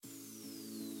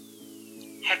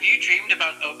Have you dreamed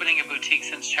about opening a boutique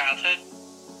since childhood?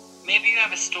 Maybe you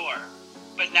have a store,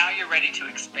 but now you're ready to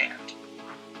expand.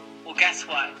 Well, guess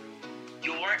what?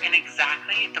 You're in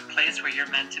exactly the place where you're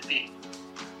meant to be.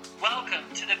 Welcome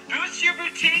to the Boost Your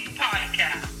Boutique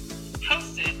podcast,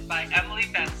 hosted by Emily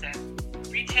Benson,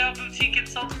 retail boutique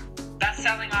consultant,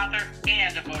 best-selling author,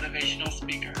 and a motivational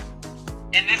speaker.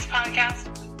 In this podcast,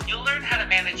 you'll learn how to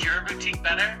manage your boutique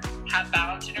better, have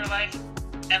balance in your life,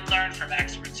 and learn from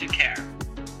experts who care.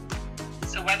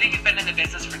 So whether you've been in the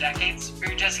business for decades or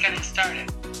you're just getting started,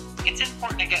 it's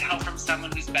important to get help from someone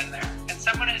who's been there and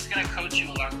someone who's going to coach you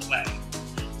along the way.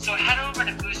 So head over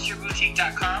to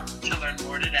boostyourboutique.com to learn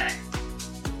more today.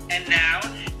 And now,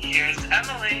 here's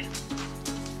Emily.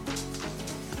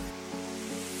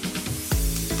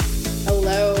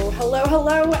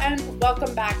 Hello, and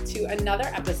welcome back to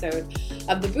another episode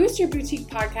of the Boost Your Boutique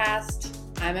podcast.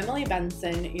 I'm Emily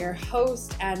Benson, your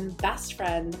host and best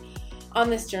friend on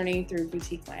this journey through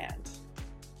boutique land.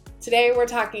 Today we're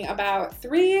talking about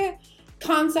 3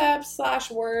 concepts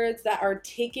 / words that are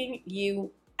taking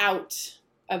you out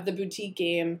of the boutique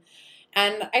game.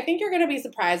 And I think you're going to be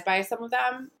surprised by some of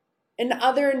them. In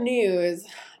other news,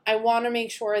 I want to make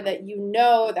sure that you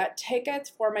know that tickets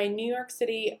for my New York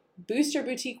City Boost Your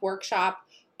Boutique workshop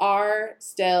are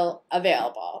still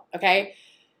available, okay?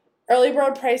 Early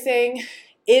bird pricing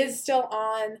is still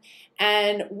on,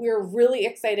 and we're really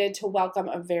excited to welcome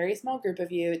a very small group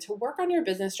of you to work on your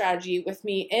business strategy with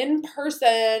me in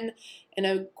person in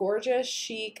a gorgeous,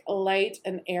 chic, light,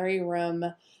 and airy room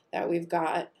that we've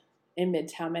got in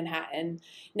Midtown Manhattan.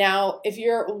 Now, if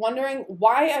you're wondering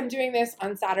why I'm doing this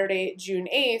on Saturday, June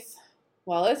 8th,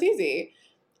 well, it's easy.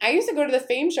 I used to go to the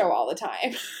Fame show all the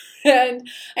time, and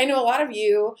I know a lot of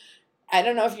you, I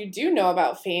don't know if you do know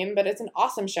about Fame, but it's an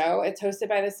awesome show. It's hosted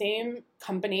by the same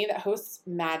company that hosts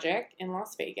Magic in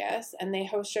Las Vegas, and they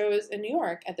host shows in New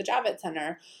York at the Javits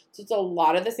Center. So it's a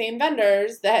lot of the same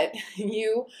vendors that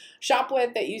you shop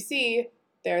with, that you see,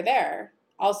 they're there.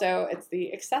 Also, it's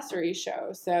the accessories show,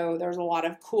 so there's a lot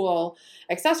of cool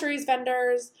accessories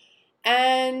vendors.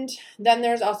 And then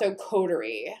there's also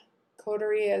Coterie.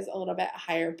 Coterie is a little bit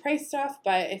higher price stuff,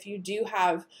 but if you do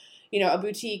have a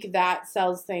boutique that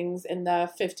sells things in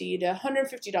the $50 to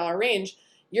 $150 range,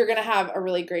 you're going to have a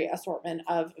really great assortment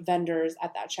of vendors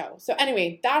at that show. So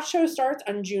anyway, that show starts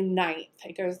on June 9th.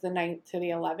 It goes the 9th to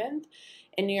the 11th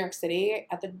in New York City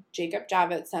at the Jacob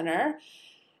Javits Center.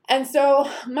 And so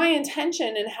my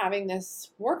intention in having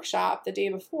this workshop the day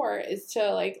before is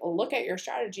to look at your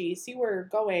strategy, see where you're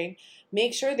going,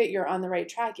 make sure that you're on the right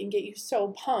track, and get you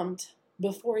so pumped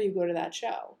before you go to that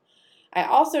show. I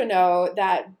also know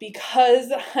that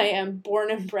because I am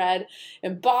born and bred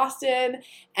in Boston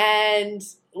and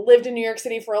lived in New York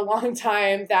City for a long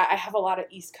time, that I have a lot of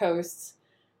East Coast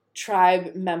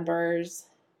tribe members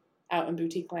out in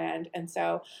boutique land. And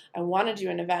so I want to do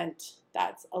an event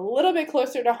that's a little bit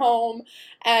closer to home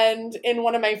and in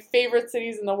one of my favorite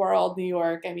cities in the world, New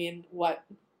York. I mean, what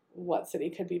city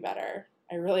could be better?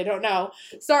 I really don't know.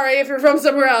 Sorry if you're from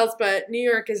somewhere else, but New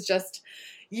York is just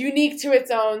unique to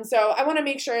its own. So I want to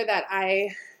make sure that I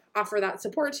offer that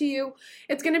support to you.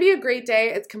 It's going to be a great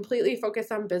day. It's completely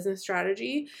focused on business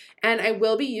strategy, and I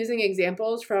will be using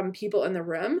examples from people in the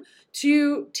room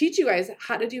to teach you guys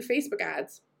how to do Facebook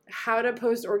ads, how to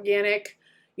post organic,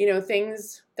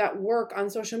 things that work on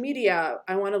social media.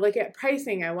 I want to look at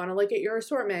pricing. I want to look at your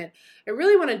assortment. I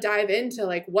really want to dive into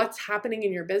what's happening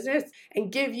in your business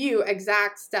and give you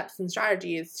exact steps and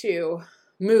strategies to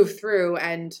move through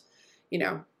and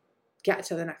get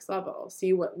to the next level,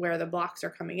 see where the blocks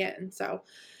are coming in. So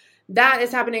that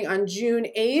is happening on June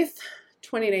 8th,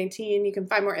 2019. You can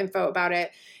find more info about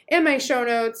it in my show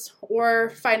notes or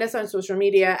find us on social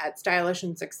media at Stylish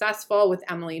and Successful with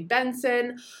Emily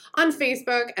Benson on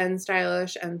Facebook and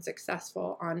Stylish and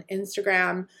Successful on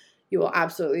Instagram. You will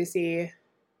absolutely see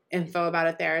info about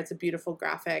it there. It's a beautiful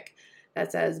graphic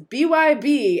that says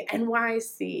BYB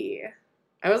NYC.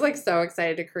 I was so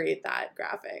excited to create that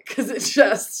graphic because it's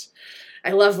just,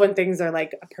 I love when things are a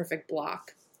perfect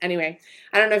block. Anyway,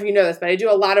 I don't know if you know this, but I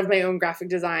do a lot of my own graphic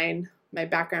design. My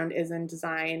background is in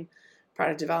design,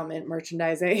 product development,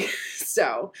 merchandising.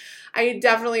 So I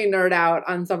definitely nerd out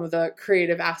on some of the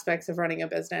creative aspects of running a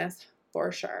business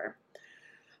for sure.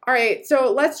 All right,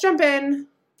 so let's jump in.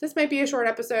 This might be a short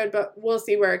episode, but we'll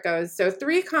see where it goes. So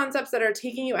 3 concepts that are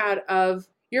taking you out of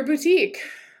your boutique.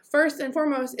 First and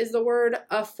foremost is the word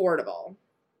affordable.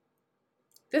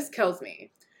 This kills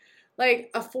me.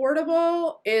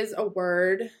 Affordable is a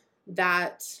word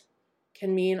that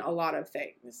can mean a lot of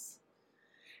things.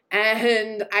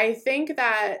 And I think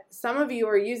that some of you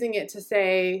are using it to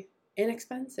say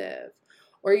inexpensive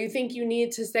or you think you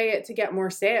need to say it to get more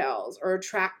sales or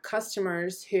attract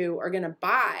customers who are going to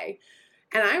buy.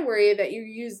 And I worry that you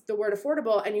use the word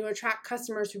affordable and you attract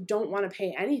customers who don't want to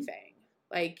pay anything.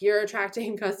 Like you're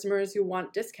attracting customers who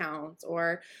want discounts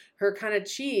or who are kind of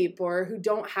cheap or who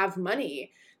don't have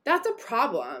money. That's a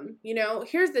problem.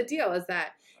 Here's the deal is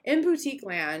that in boutique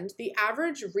land, the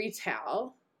average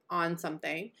retail on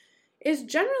something is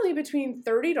generally between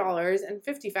 $30 and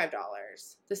 $55.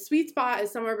 The sweet spot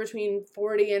is somewhere between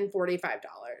 $40 and $45.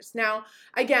 Now,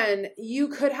 again, you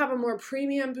could have a more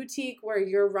premium boutique where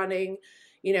you're running,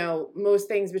 most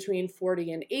things between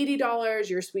 $40 and $80.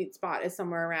 Your sweet spot is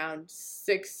somewhere around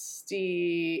 $68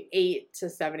 to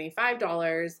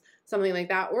 $75, something like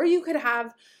that. Or you could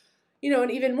have,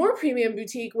 an even more premium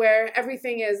boutique where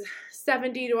everything is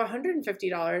 $70 to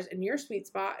 $150 and your sweet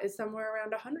spot is somewhere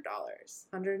around $100,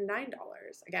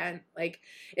 $109. Again,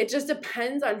 it just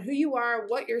depends on who you are,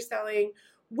 what you're selling,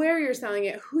 where you're selling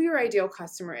it, who your ideal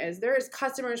customer is. There is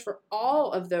customers for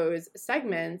all of those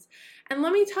segments. And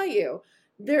let me tell you,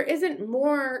 there isn't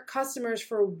more customers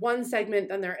for one segment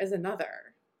than there is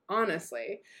another,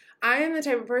 honestly. I am the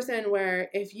type of person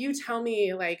where if you tell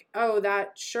me oh,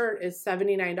 that shirt is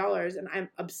 $79 and I'm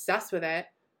obsessed with it,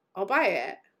 I'll buy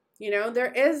it.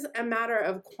 There is a matter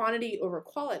of quantity over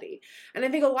quality. And I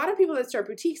think a lot of people that start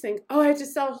boutiques think, oh, I have to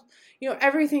sell,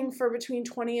 everything for between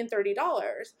 $20 and $30.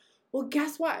 Well,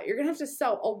 guess what? You're going to have to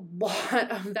sell a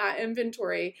lot of that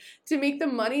inventory to make the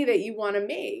money that you want to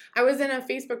make. I was in a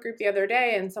Facebook group the other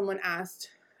day and someone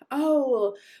asked,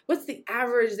 oh, what's the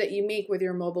average that you make with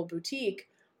your mobile boutique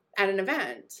at an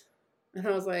event? And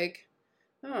I was like,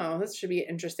 oh, this should be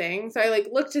interesting. So I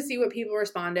looked to see what people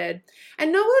responded,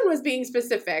 and no one was being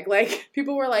specific.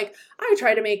 People were like, I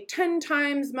try to make 10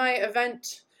 times my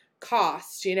event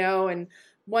cost, and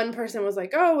one person was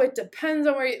like, oh, it depends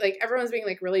on where you, everyone's being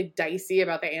really dicey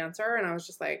about the answer. And I was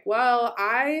just like, well,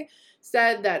 I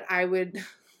said that I would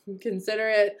consider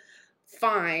it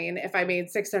fine if I made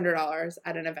 $600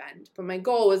 at an event, but my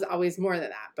goal was always more than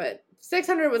that. But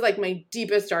 600 was my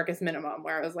deepest, darkest minimum,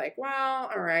 where I was like, well,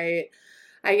 all right,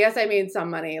 I guess I made some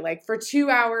money. For 2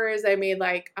 hours, I made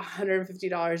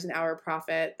 $150 an hour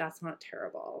profit. That's not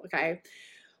terrible, okay?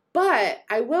 But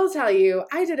I will tell you,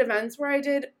 I did events where I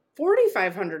did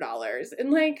 $4,500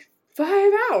 in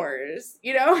 5 hours,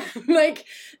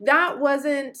 that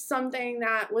wasn't something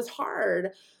that was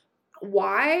hard.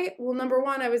 Why? Well, number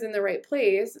one, I was in the right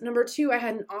place. Number two, I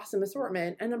had an awesome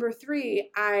assortment. And number three,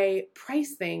 I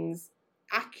priced things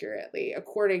accurately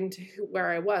according to where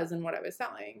I was and what I was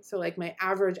selling. So my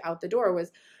average out the door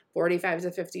was $45 to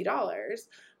 $50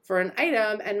 for an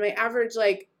item. And my average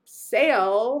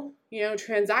sale,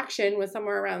 transaction was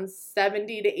somewhere around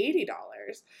 $70 to $80.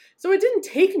 So it didn't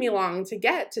take me long to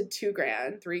get to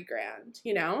 $2,000,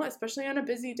 $3,000, especially on a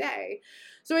busy day.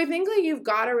 So I think you've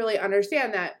got to really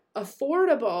understand that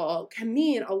affordable can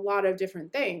mean a lot of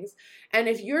different things. And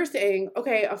if you're saying,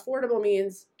 okay, affordable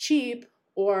means cheap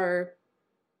or,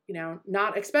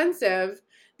 not expensive,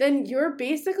 then you're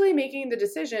basically making the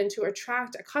decision to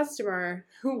attract a customer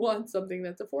who wants something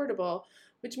that's affordable,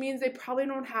 which means they probably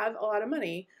don't have a lot of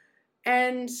money.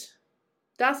 And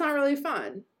that's not really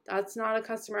fun. That's not a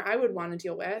customer I would want to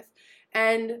deal with.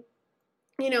 And,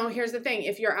 here's the thing.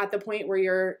 If you're at the point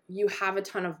where you have a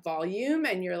ton of volume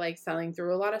and you're selling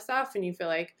through a lot of stuff and you feel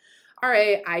like, all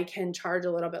right, I can charge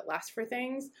a little bit less for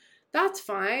things, that's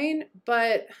fine.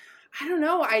 But I don't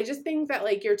know. I just think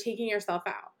that you're taking yourself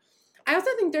out. I also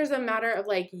think there's a matter of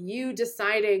you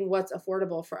deciding what's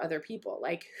affordable for other people.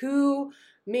 Who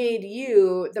made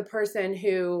you the person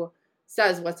who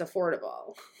says what's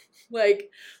affordable?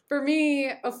 For me,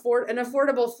 an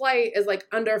affordable flight is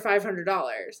under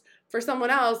 $500. For someone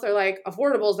else, they're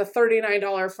affordable is a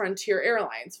 $39 Frontier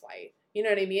Airlines flight. You know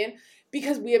what I mean?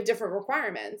 Because we have different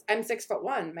requirements. I'm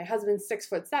 6'1". My husband's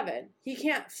 6'7". He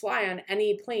can't fly on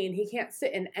any plane. He can't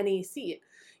sit in any seat,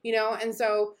 And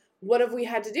so what have we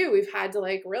had to do? We've had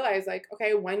to realize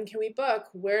okay, when can we book?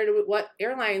 What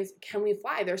airlines can we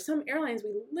fly? There's some airlines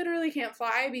we literally can't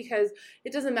fly because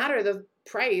it doesn't matter the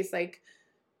price.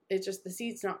 It's just the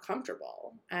seat's not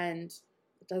comfortable and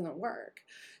it doesn't work.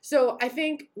 So I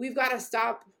think we've got to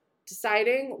stop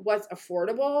deciding what's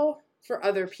affordable for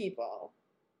other people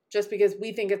just because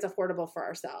we think it's affordable for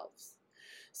ourselves.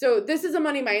 So this is a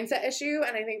money mindset issue.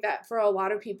 And I think that for a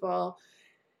lot of people,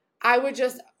 I would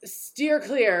just steer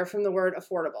clear from the word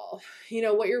affordable.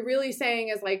 What you're really saying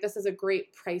is this is a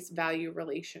great price value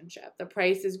relationship. The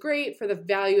price is great for the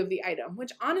value of the item,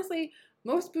 which honestly,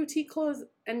 Most boutique clothes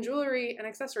and jewelry and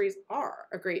accessories are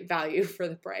a great value for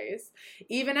the price,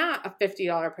 even at a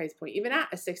 $50 price point, even at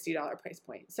a $60 price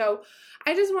point. So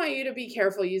I just want you to be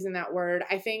careful using that word.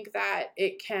 I think that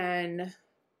it can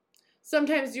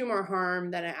sometimes do more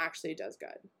harm than it actually does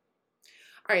good.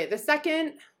 All right, the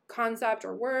second concept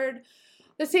or word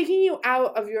that's taking you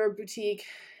out of your boutique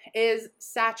is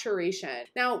saturation.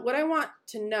 Now, what I want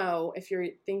to know, if you're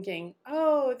thinking,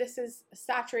 oh, this is a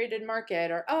saturated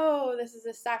market, or oh, this is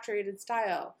a saturated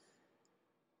style,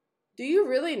 do you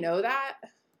really know that?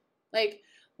 Like,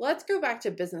 let's go back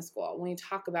to business school when we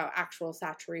talk about actual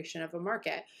saturation of a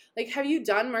market. Like, have you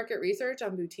done market research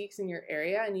on boutiques in your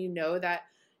area and you know that,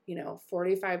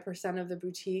 45% of the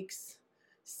boutiques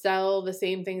sell the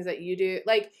same things that you do?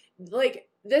 Like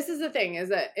this is the thing, is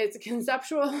that it's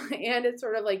conceptual and it's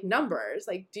sort of like numbers.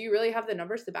 Like, do you really have the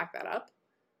numbers to back that up?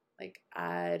 Like,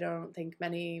 I don't think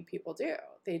many people do.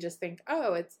 They just think,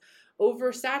 oh, it's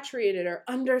oversaturated or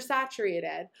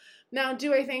undersaturated. Now,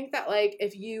 do I think that, like,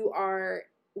 if you are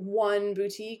one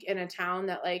boutique in a town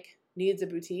that, like, needs a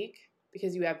boutique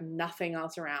because you have nothing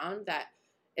else around, that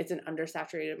it's an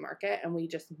undersaturated market and we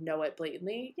just know it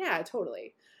blatantly? Yeah,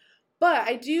 totally. But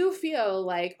I do feel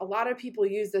like a lot of people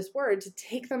use this word to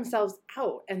take themselves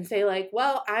out and say, like,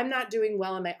 well, I'm not doing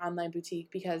well in my online boutique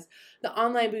because the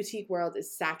online boutique world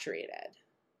is saturated.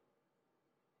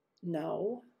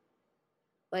 No.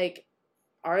 Like,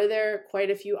 are there quite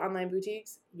a few online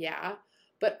boutiques? Yeah.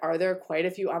 But are there quite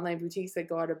a few online boutiques that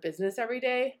go out of business every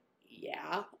day?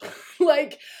 Yeah.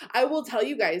 Like, I will tell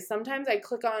you guys, sometimes I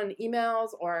click on emails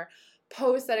or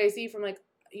posts that I see from, like,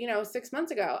 6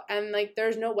 months ago, and, like,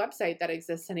 there's no website that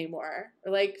exists anymore,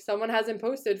 or, like, someone hasn't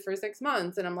posted for 6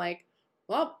 months, and I'm like,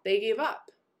 well, they gave up.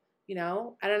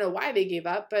 I don't know why they gave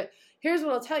up, but here's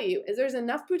what I'll tell you, is there's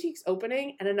enough boutiques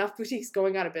opening and enough boutiques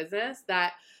going out of business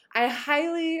that I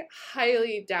highly,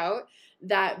 highly doubt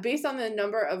that, based on the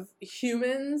number of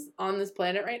humans on this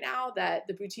planet right now, that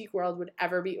the boutique world would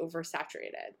ever be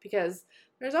oversaturated, because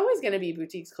there's always going to be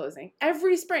boutiques closing.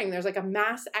 Every spring, there's like a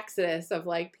mass exodus of,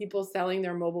 like, people selling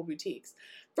their mobile boutiques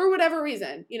for whatever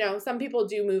reason. Some people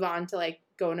do move on to, like,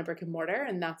 go in a brick and mortar,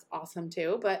 and that's awesome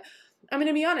too. But I'm going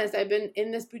to be honest, I've been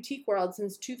in this boutique world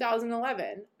since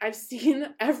 2011. I've seen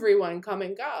everyone come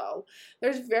and go.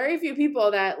 There's very few people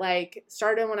that, like,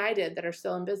 started when I did that are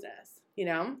still in business,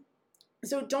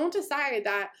 So don't decide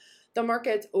that the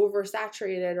market's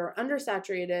oversaturated or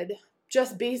undersaturated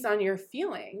just based on your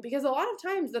feeling, because a lot of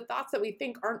times the thoughts that we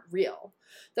think aren't real.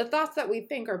 The thoughts that we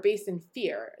think are based in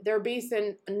fear. They're based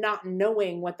in not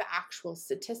knowing what the actual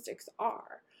statistics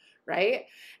are, right?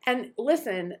 And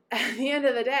listen, at the end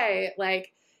of the day,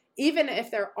 like, even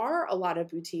if there are a lot of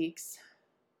boutiques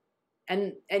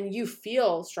and you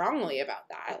feel strongly about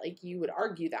that, like, you would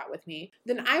argue that with me,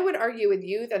 then I would argue with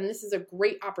you, then this is a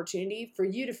great opportunity for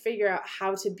you to figure out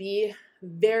how to be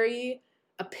very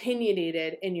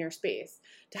opinionated in your space,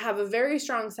 to have a very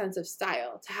strong sense of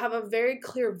style, to have a very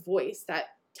clear voice that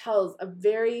tells a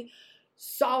very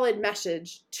solid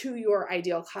message to your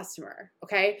ideal customer,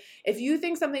 okay? If you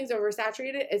think something's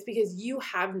oversaturated, it's because you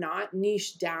have not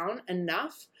niched down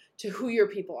enough to who your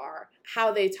people are,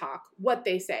 how they talk, what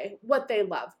they say, what they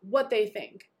love, what they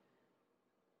think.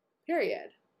 Period.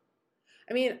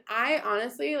 I mean, I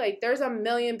honestly, like, there's a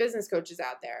million business coaches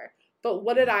out there. But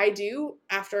what did I do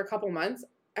after a couple months?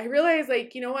 I realized,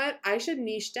 like, you know what? I should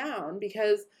niche down,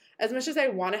 because as much as I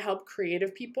want to help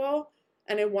creative people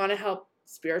and I want to help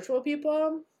spiritual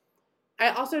people, I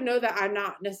also know that I'm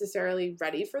not necessarily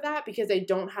ready for that because I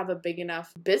don't have a big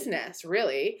enough business,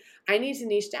 really. I need to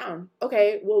niche down.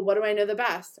 Okay, well, what do I know the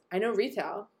best? I know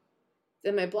retail. It's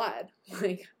in my blood.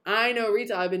 Like, I know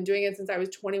retail. I've been doing it since I was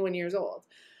 21 years old.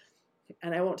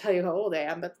 And I won't tell you how old I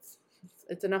am, but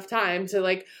it's enough time to,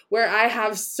 like, where I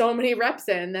have so many reps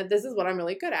in that this is what I'm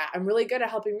really good at. I'm really good at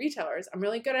helping retailers. I'm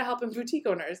really good at helping boutique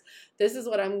owners. This is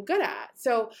what I'm good at.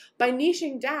 So by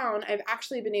niching down, I've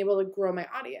actually been able to grow my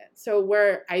audience. So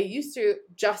where I used to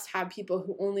just have people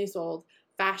who only sold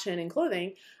fashion and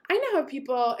clothing, I now have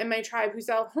people in my tribe who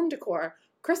sell home decor,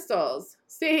 crystals,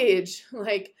 sage,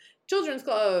 like children's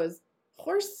clothes,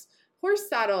 horse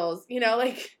saddles,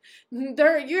 like you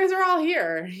guys are all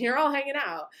here. You're all hanging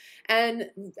out. And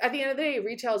at the end of the day,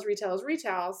 retail is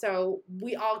retail. So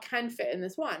we all can fit in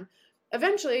this one.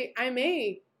 Eventually, I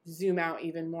may zoom out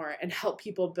even more and help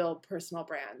people build personal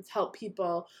brands, help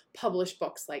people publish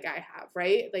books like I have,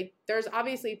 right? Like, there's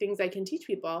obviously things I can teach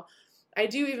people. I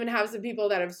do even have some people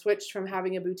that have switched from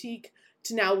having a boutique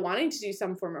to now wanting to do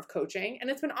some form of coaching. And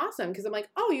it's been awesome because I'm like,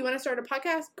 oh, you want to start a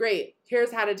podcast? Great.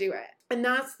 Here's how to do it. And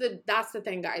that's the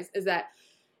thing, guys, is that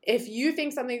If you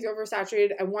think something's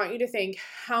oversaturated, I want you to think,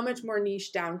 how much more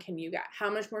niche down can you get?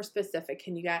 How much more specific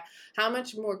can you get? How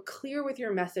much more clear with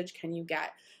your message can you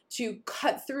get to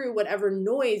cut through whatever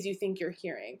noise you think you're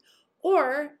hearing?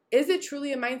 Or is it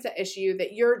truly a mindset issue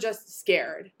that you're just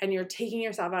scared and you're taking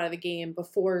yourself out of the game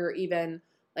before you're even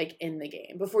like in the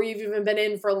game, before you've even been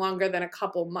in for longer than a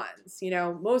couple months? You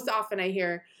know, most often I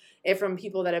hear it from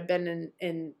people that have been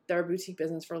in their boutique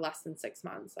business for less than 6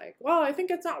 months. Like, well, I think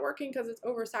it's not working because it's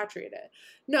oversaturated.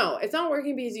 No, it's not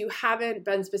working because you haven't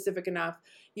been specific enough.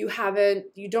 You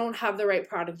don't have the right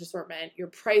product assortment. Your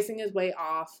pricing is way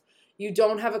off. You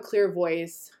don't have a clear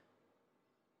voice,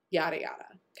 yada, yada.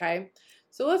 Okay.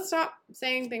 So let's stop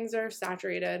saying things are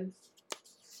saturated,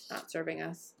 not serving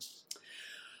us.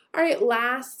 All right.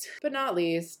 Last but not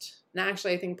least, and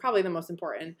actually I think probably the most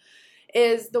important,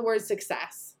 is the word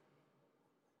success.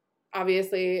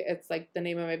 Obviously, it's like the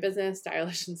name of my business,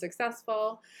 Stylish and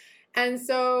Successful. And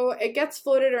so it gets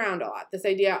floated around a lot, this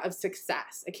idea of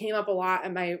success. It came up a lot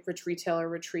at my Rich Retailer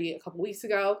retreat a couple weeks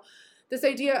ago. This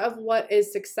idea of what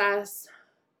is success,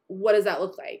 what does that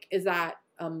look like? Is that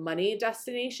a money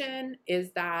destination?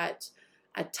 Is that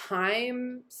a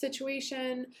time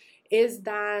situation? Is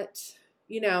that,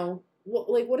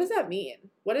 what does that mean?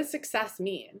 What does success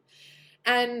mean?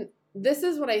 And this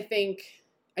is what I think.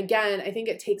 Again, I think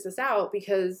it takes us out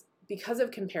because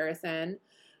of comparison.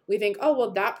 We think, oh,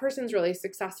 well, that person's really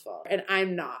successful and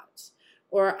I'm not.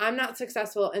 Or I'm not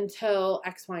successful until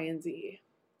X, Y, and Z.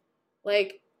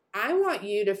 Like, I want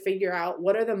you to figure out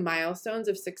what are the milestones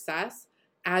of success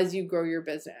as you grow your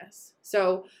business.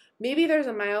 So maybe there's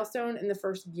a milestone in the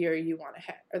first year you want to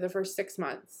hit, or the first 6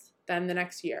 months, then the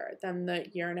next year, then the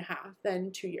year and a half,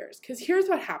 then 2 years. Because here's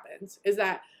what happens is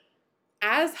that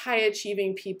as high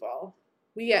achieving people,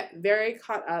 we get very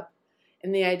caught up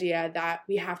in the idea that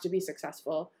we have to be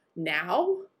successful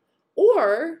now,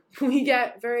 or we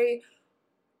get very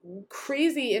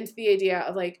crazy into the idea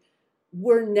of like,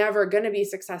 we're never going to be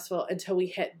successful until we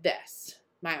hit this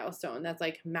milestone that's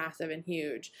like massive and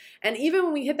huge. And even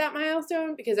when we hit that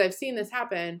milestone, because I've seen this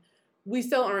happen, we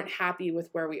still aren't happy with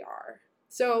where we are.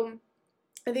 So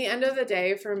at the end of the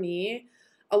day, for me,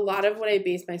 a lot of what I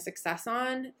base my success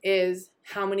on is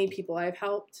how many people I've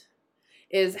helped,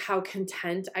 is how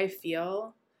content I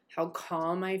feel, how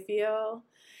calm I feel,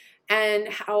 and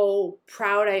how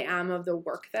proud I am of the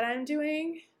work that I'm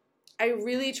doing. I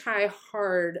really try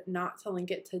hard not to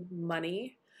link it to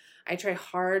money. I try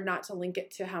hard not to link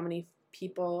it to how many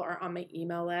people are on my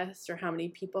email list or how many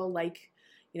people like,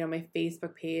 my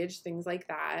Facebook page, things like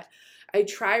that. I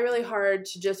try really hard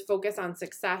to just focus on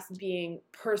success being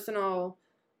personal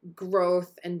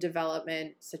growth and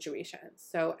development situations.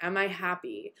 So am I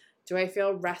happy? Do I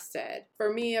feel rested?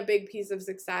 For me, a big piece of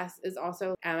success is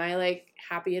also, am I like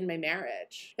happy in my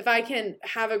marriage? If I can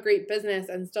have a great business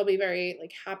and still be very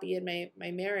like happy in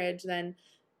my marriage, then,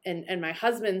 and my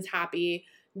husband's happy,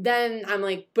 then I'm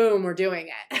like, boom, we're doing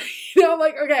it. I'm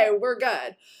like, okay, we're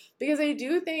good. Because I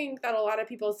do think that a lot of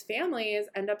people's families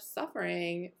end up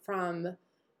suffering from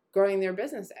growing their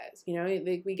businesses.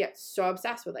 We get so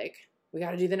obsessed with like, we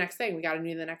got to do the next thing. We got to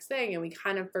do the next thing. And we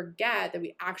kind of forget that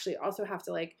we actually also have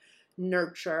to like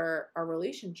nurture our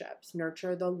relationships,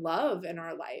 nurture the love in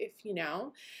our life,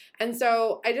 And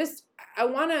so I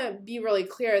want to be really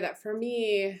clear that for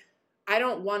me, I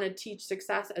don't want to teach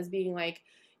success as being like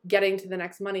getting to the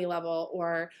next money level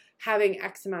or having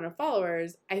X amount of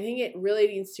followers. I think it really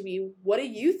needs to be, what do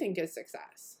you think is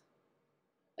success?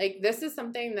 Like, this is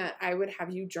something that I would have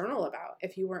you journal about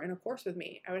if you were in a course with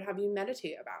me. I would have you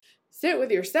meditate about. Sit with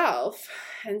yourself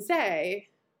and say,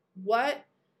 what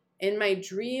in my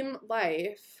dream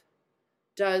life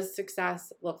does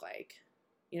success look like?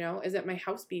 Is it my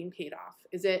house being paid off?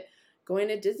 Is it going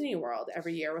to Disney World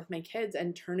every year with my kids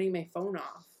and turning my phone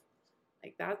off?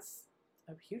 Like, that's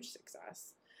a huge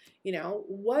success.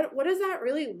 What does that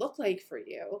really look like for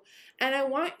you? And I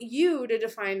want you to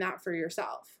define that for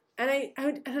yourself. And I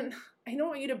don't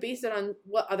want you to base it on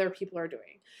what other people are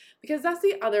doing, because that's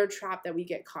the other trap that we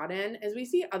get caught in, is we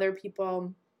see other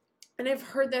people, and I've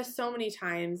heard this so many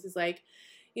times, is like,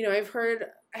 I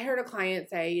heard a client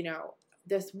say,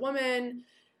 this woman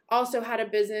also had a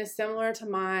business similar to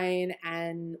mine,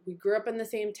 and we grew up in the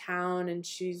same town, and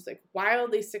she's like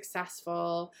wildly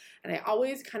successful, and I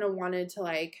always kind of wanted to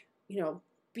like,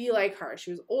 be like her.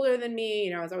 She was older than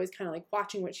me, I was always kind of like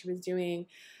watching what she was doing.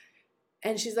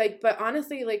 And she's like, but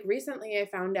honestly, like recently I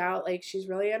found out like she's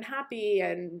really unhappy,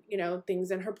 and,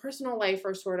 things in her personal life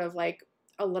are sort of like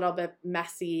a little bit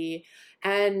messy.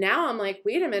 And now I'm like,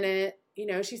 wait a minute.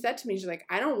 She said to me, she's like,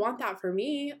 I don't want that for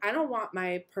me. I don't want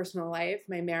my personal life,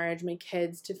 my marriage, my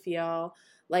kids to feel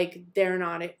like they're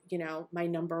not, you know, my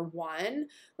number one.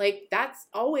 Like that's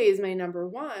always my number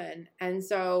one. And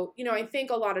so, you know, I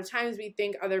think a lot of times we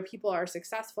think other people are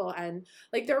successful and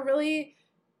like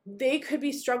they could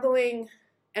be struggling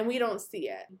and we don't see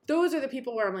it. Those are the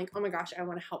people where I'm like, oh my gosh, I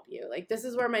want to help you. Like this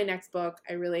is where my next book,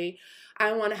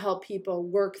 I want to help people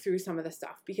work through some of the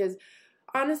stuff, because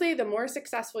honestly, the more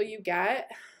successful you get,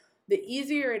 the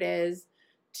easier it is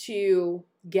to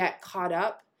get caught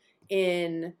up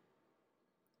in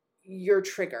your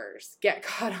triggers, get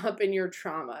caught up in your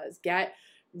traumas, get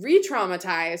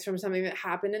re-traumatized from something that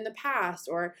happened in the past,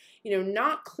 or, you know,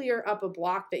 not clear up a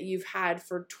block that you've had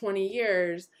for 20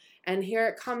 years. And here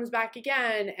it comes back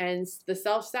again, and the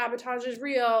self-sabotage is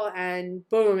real, and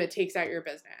boom, it takes out your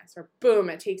business, or boom,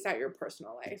 it takes out your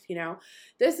personal life. You know,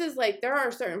 this is like, there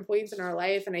are certain points in our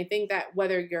life. And I think that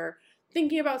whether you're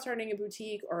thinking about starting a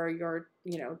boutique or you're,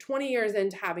 you know, 20 years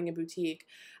into having a boutique,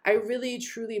 I really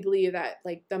truly believe that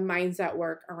like the mindset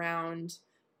work around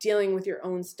dealing with your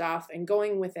own stuff and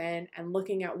going within and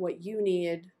looking at what you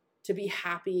need to be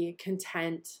happy,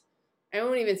 content. I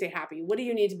won't even say happy. What do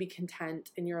you need to be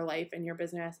content in your life and your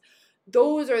business?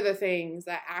 Those are the things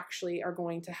that actually are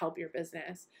going to help your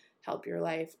business, help your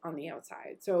life on the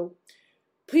outside. So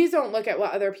please don't look at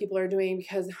what other people are doing,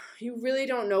 because you really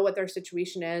don't know what their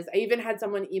situation is. I even had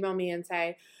someone email me and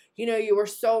say, you know, you were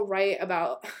so right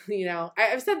about, you know,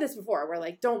 I've said this before, where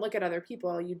like, don't look at other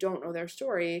people. You don't know their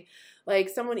story. Like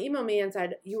someone emailed me and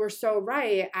said, you were so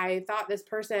right. I thought this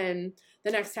person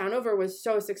the next town over was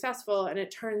so successful. And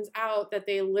it turns out that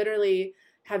they literally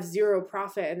have zero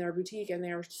profit in their boutique and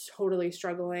they're totally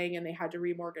struggling and they had to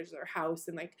remortgage their house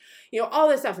and like, you know, all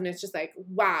this stuff. And it's just like,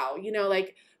 wow, you know,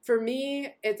 like for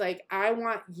me, it's like, I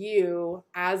want you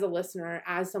as a listener,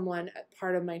 as someone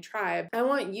part of my tribe, I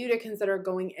want you to consider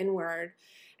going inward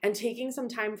and taking some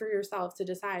time for yourself to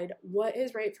decide what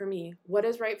is right for me, what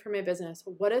is right for my business,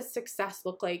 what does success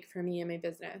look like for me and my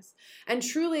business. And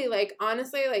truly, like,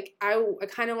 honestly, like, I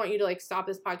kind of want you to, like, stop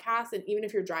this podcast, and even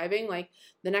if you're driving, like,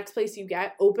 the next place you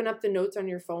get, open up the notes on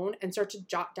your phone and start to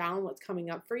jot down what's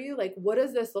coming up for you. Like, what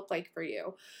does this look like for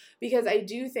you? Because I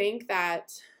do think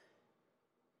that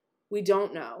we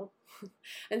don't know.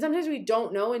 And sometimes we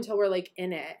don't know until we're, like,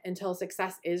 in it, until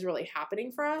success is really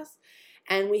happening for us.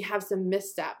 And we have some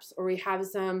missteps, or we have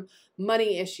some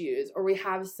money issues, or we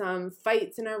have some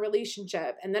fights in our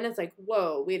relationship. And then it's like,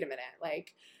 whoa, wait a minute.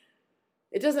 Like,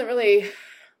 it doesn't really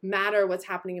matter what's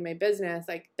happening in my business.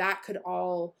 Like, that could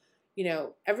all, you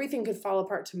know, everything could fall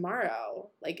apart tomorrow.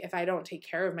 Like, if I don't take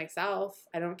care of myself,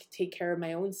 I don't take care of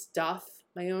my own stuff,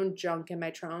 my own junk in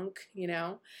my trunk, you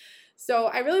know? So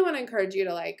I really want to encourage you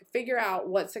to, like, figure out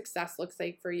what success looks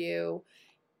like for you,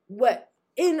 what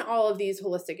in all of these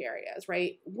holistic areas,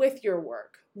 right? With your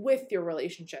work, with your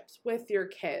relationships, with your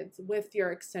kids, with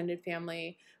your extended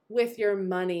family, with your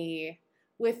money,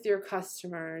 with your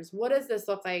customers. What does this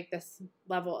look like, this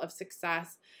level of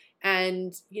success?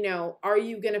 And, you know, are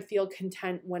you going to feel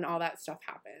content when all that stuff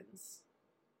happens?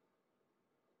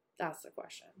 That's the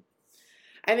question.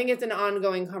 I think it's an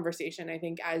ongoing conversation. I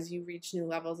think as you reach new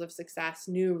levels of success,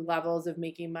 new levels of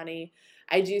making money,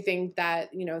 I do think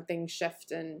that, you know, things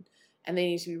shift and they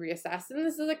need to be reassessed. And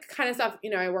this is the kind of stuff,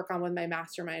 you know, I work on with my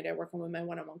mastermind. I work on with my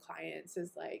one-on-one clients,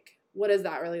 is like, what does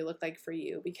that really look like for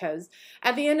you? Because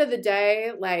at the end of the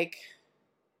day, like,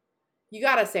 you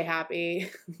got to stay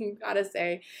happy. You got to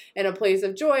stay in a place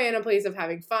of joy, in a place of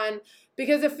having fun.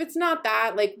 Because if it's not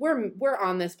that, like, we're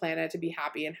on this planet to be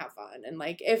happy and have fun. And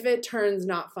like, if it turns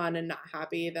not fun and not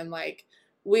happy, then like,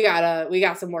 we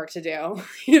got some work to do.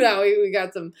 You know, we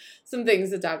got some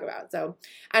things to talk about. So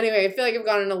anyway, I feel like I've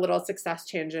gone on a little success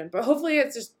tangent, but hopefully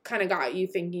it's just kind of got you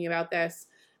thinking about this.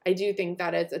 I do think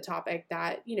that it's a topic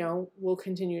that, you know, we'll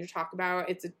continue to talk about.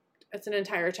 It's an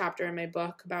entire chapter in my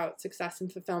book about success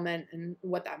and fulfillment and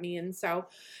what that means. So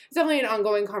it's definitely an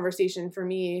ongoing conversation for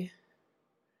me,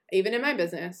 even in my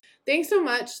business. Thanks so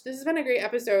much. This has been a great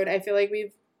episode. I feel like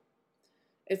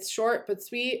it's short but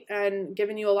sweet and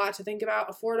giving you a lot to think about.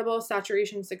 Affordable,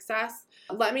 saturation, success.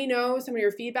 Let me know some of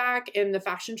your feedback in the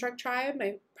Fashion Truck Tribe,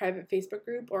 my private Facebook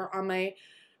group, or on my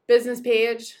business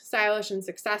page, Stylish and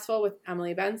Successful with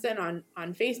Emily Benson on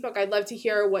Facebook. I'd love to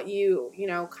hear what you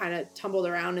know, kind of tumbled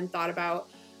around and thought about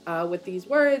with these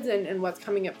words and what's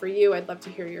coming up for you. I'd love to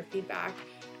hear your feedback,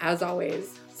 as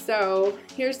always. So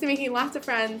here's to making lots of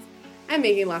friends and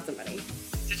making lots of money.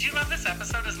 Did you love this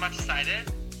episode as much as I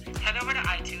did? Head over to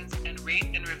iTunes and rate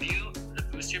and review the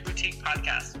Boost Your Boutique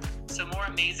podcast so more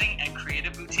amazing and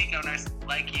creative boutique owners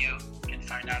like you can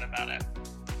find out about it.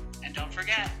 And don't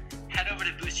forget, head over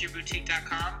to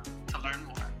boostyourboutique.com to learn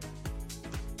more.